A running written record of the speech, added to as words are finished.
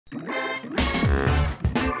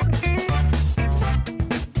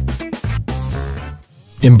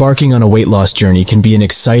Embarking on a weight loss journey can be an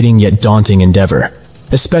exciting yet daunting endeavor,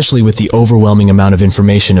 especially with the overwhelming amount of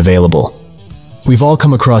information available. We've all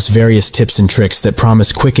come across various tips and tricks that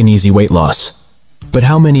promise quick and easy weight loss. But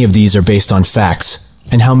how many of these are based on facts,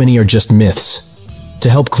 and how many are just myths? To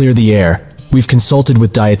help clear the air, we've consulted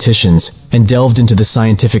with dietitians and delved into the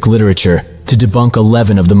scientific literature to debunk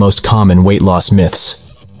 11 of the most common weight loss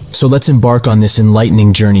myths. So let's embark on this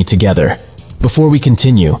enlightening journey together. Before we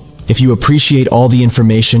continue, if you appreciate all the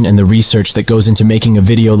information and the research that goes into making a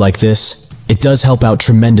video like this, it does help out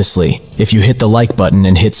tremendously if you hit the like button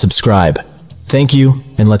and hit subscribe. Thank you,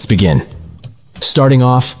 and let's begin. Starting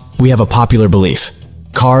off, we have a popular belief.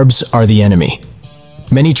 Carbs are the enemy.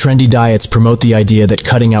 Many trendy diets promote the idea that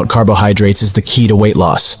cutting out carbohydrates is the key to weight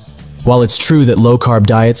loss. While it's true that low-carb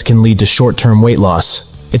diets can lead to short-term weight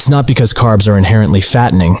loss, it's not because carbs are inherently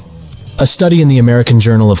fattening. A study in the American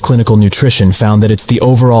Journal of Clinical Nutrition found that it's the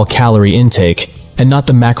overall calorie intake and not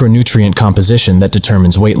the macronutrient composition that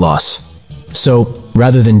determines weight loss. So,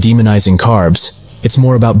 rather than demonizing carbs, it's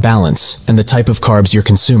more about balance and the type of carbs you're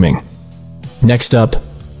consuming. Next up,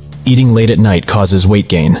 eating late at night causes weight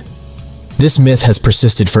gain. This myth has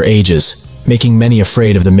persisted for ages, making many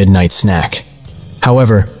afraid of the midnight snack.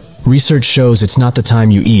 However, research shows it's not the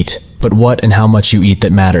time you eat, but what and how much you eat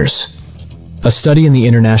that matters. A study in the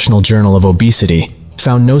International Journal of Obesity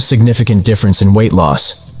found no significant difference in weight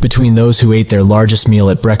loss between those who ate their largest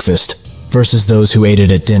meal at breakfast versus those who ate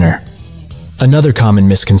it at dinner. Another common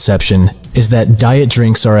misconception is that diet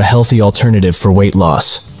drinks are a healthy alternative for weight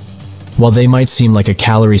loss. While they might seem like a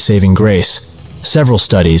calorie-saving grace, several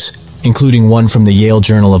studies, including one from the Yale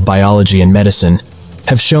Journal of Biology and Medicine,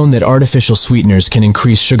 have shown that artificial sweeteners can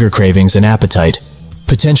increase sugar cravings and appetite,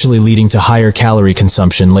 potentially leading to higher calorie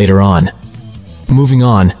consumption later on. Moving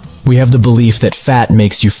on, we have the belief that fat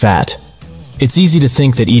makes you fat. It's easy to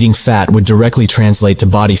think that eating fat would directly translate to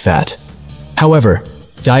body fat. However,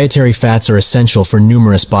 dietary fats are essential for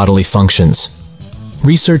numerous bodily functions.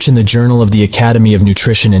 Research in the Journal of the Academy of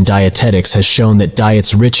Nutrition and Dietetics has shown that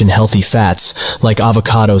diets rich in healthy fats, like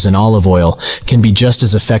avocados and olive oil, can be just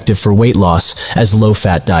as effective for weight loss as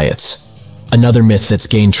low-fat diets. Another myth that's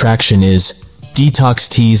gained traction is detox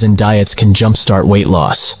teas and diets can jumpstart weight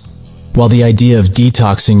loss. While the idea of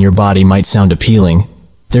detoxing your body might sound appealing,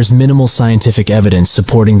 there's minimal scientific evidence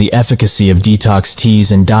supporting the efficacy of detox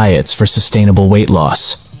teas and diets for sustainable weight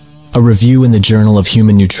loss. A review in the Journal of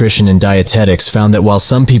Human Nutrition and Dietetics found that while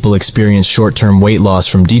some people experience short-term weight loss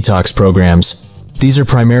from detox programs, these are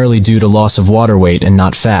primarily due to loss of water weight and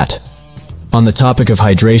not fat. On the topic of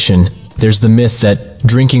hydration, there's the myth that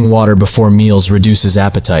drinking water before meals reduces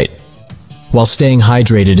appetite. While staying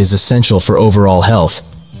hydrated is essential for overall health,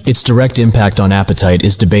 its direct impact on appetite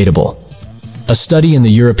is debatable. A study in the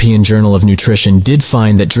European Journal of Nutrition did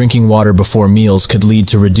find that drinking water before meals could lead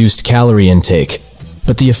to reduced calorie intake,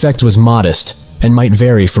 but the effect was modest and might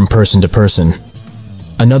vary from person to person.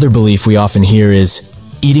 Another belief we often hear is,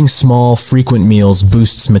 eating small, frequent meals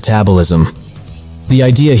boosts metabolism. The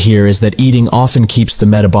idea here is that eating often keeps the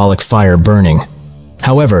metabolic fire burning.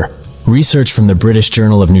 However, research from the British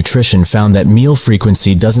Journal of Nutrition found that meal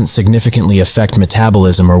frequency doesn't significantly affect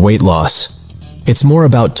metabolism or weight loss. It's more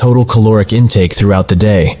about total caloric intake throughout the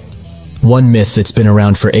day. One myth that's been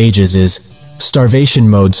around for ages is, starvation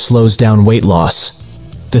mode slows down weight loss.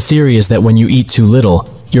 The theory is that when you eat too little,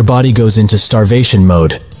 your body goes into starvation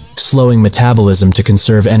mode, slowing metabolism to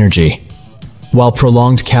conserve energy. While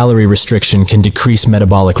prolonged calorie restriction can decrease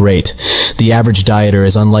metabolic rate, the average dieter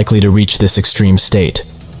is unlikely to reach this extreme state.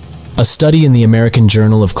 A study in the American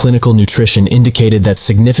Journal of Clinical Nutrition indicated that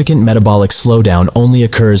significant metabolic slowdown only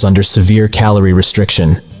occurs under severe calorie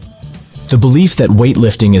restriction. The belief that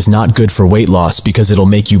weightlifting is not good for weight loss because it'll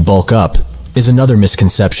make you bulk up is another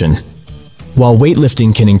misconception. While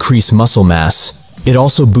weightlifting can increase muscle mass, it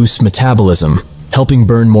also boosts metabolism, helping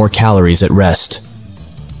burn more calories at rest.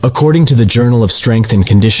 According to the Journal of Strength and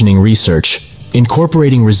Conditioning Research,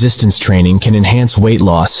 incorporating resistance training can enhance weight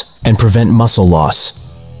loss and prevent muscle loss.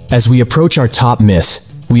 As we approach our top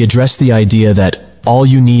myth, we address the idea that all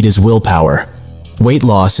you need is willpower. Weight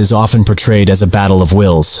loss is often portrayed as a battle of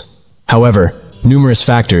wills. However, numerous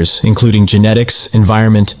factors, including genetics,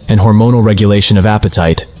 environment, and hormonal regulation of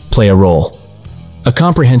appetite, play a role. A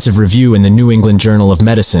comprehensive review in the New England Journal of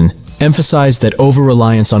Medicine emphasized that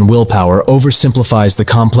over-reliance on willpower oversimplifies the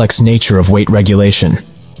complex nature of weight regulation.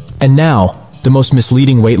 And now, the most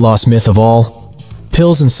misleading weight loss myth of all: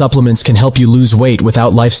 pills and supplements can help you lose weight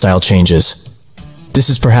without lifestyle changes. This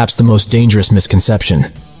is perhaps the most dangerous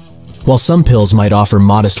misconception. While some pills might offer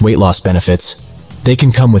modest weight loss benefits, they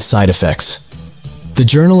can come with side effects. The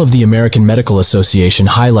Journal of the American Medical Association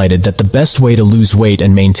highlighted that the best way to lose weight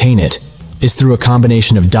and maintain it is through a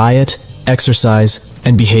combination of diet, exercise,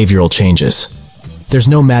 and behavioral changes. There's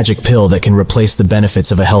no magic pill that can replace the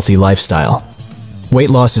benefits of a healthy lifestyle. Weight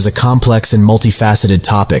loss is a complex and multifaceted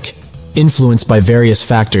topic, influenced by various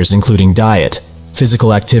factors including diet,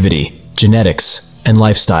 physical activity, genetics, and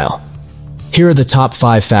lifestyle. Here are the top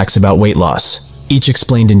 5 facts about weight loss, each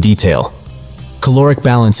explained in detail. Caloric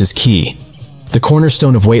balance is key. The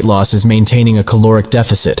cornerstone of weight loss is maintaining a caloric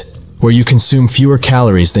deficit, where you consume fewer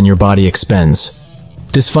calories than your body expends.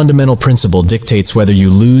 This fundamental principle dictates whether you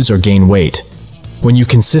lose or gain weight. When you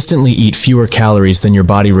consistently eat fewer calories than your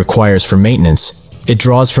body requires for maintenance, it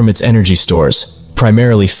draws from its energy stores,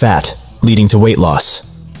 primarily fat, leading to weight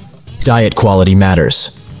loss. Diet quality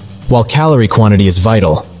matters. While calorie quantity is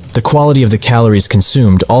vital, the quality of the calories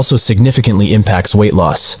consumed also significantly impacts weight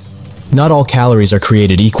loss. Not all calories are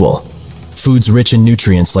created equal. Foods rich in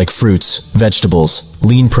nutrients like fruits, vegetables,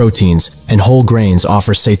 lean proteins, and whole grains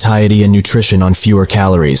offer satiety and nutrition on fewer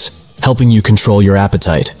calories, helping you control your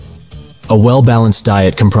appetite. A well-balanced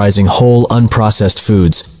diet comprising whole, unprocessed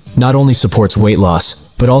foods not only supports weight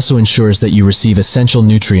loss, but also ensures that you receive essential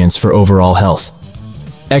nutrients for overall health.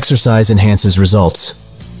 Exercise enhances results.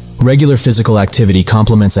 Regular physical activity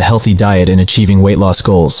complements a healthy diet in achieving weight loss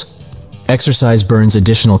goals. Exercise burns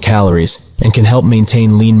additional calories and can help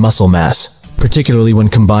maintain lean muscle mass, particularly when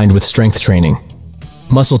combined with strength training.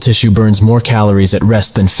 Muscle tissue burns more calories at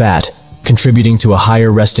rest than fat, contributing to a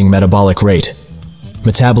higher resting metabolic rate.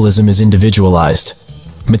 Metabolism is individualized.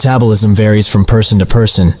 Metabolism varies from person to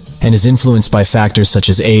person and is influenced by factors such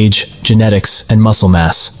as age, genetics, and muscle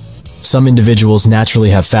mass. Some individuals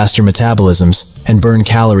naturally have faster metabolisms and burn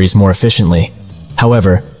calories more efficiently.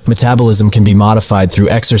 However, metabolism can be modified through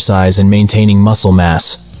exercise and maintaining muscle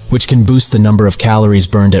mass, which can boost the number of calories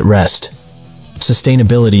burned at rest.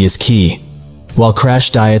 Sustainability is key. While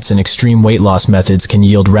crash diets and extreme weight loss methods can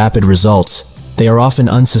yield rapid results, they are often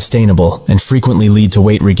unsustainable and frequently lead to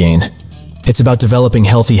weight regain. It's about developing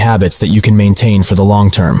healthy habits that you can maintain for the long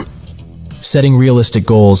term. Setting realistic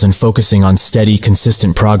goals and focusing on steady,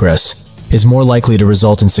 consistent progress is more likely to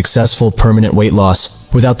result in successful, permanent weight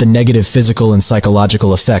loss without the negative physical and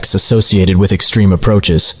psychological effects associated with extreme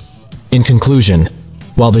approaches. In conclusion,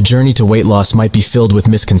 while the journey to weight loss might be filled with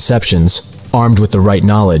misconceptions, armed with the right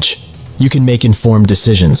knowledge, you can make informed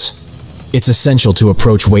decisions. It's essential to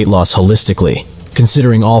approach weight loss holistically,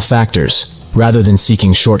 considering all factors, rather than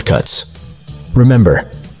seeking shortcuts. Remember,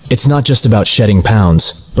 it's not just about shedding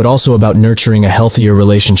pounds, but also about nurturing a healthier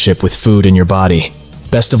relationship with food and your body.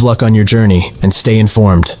 Best of luck on your journey, and stay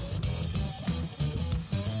informed.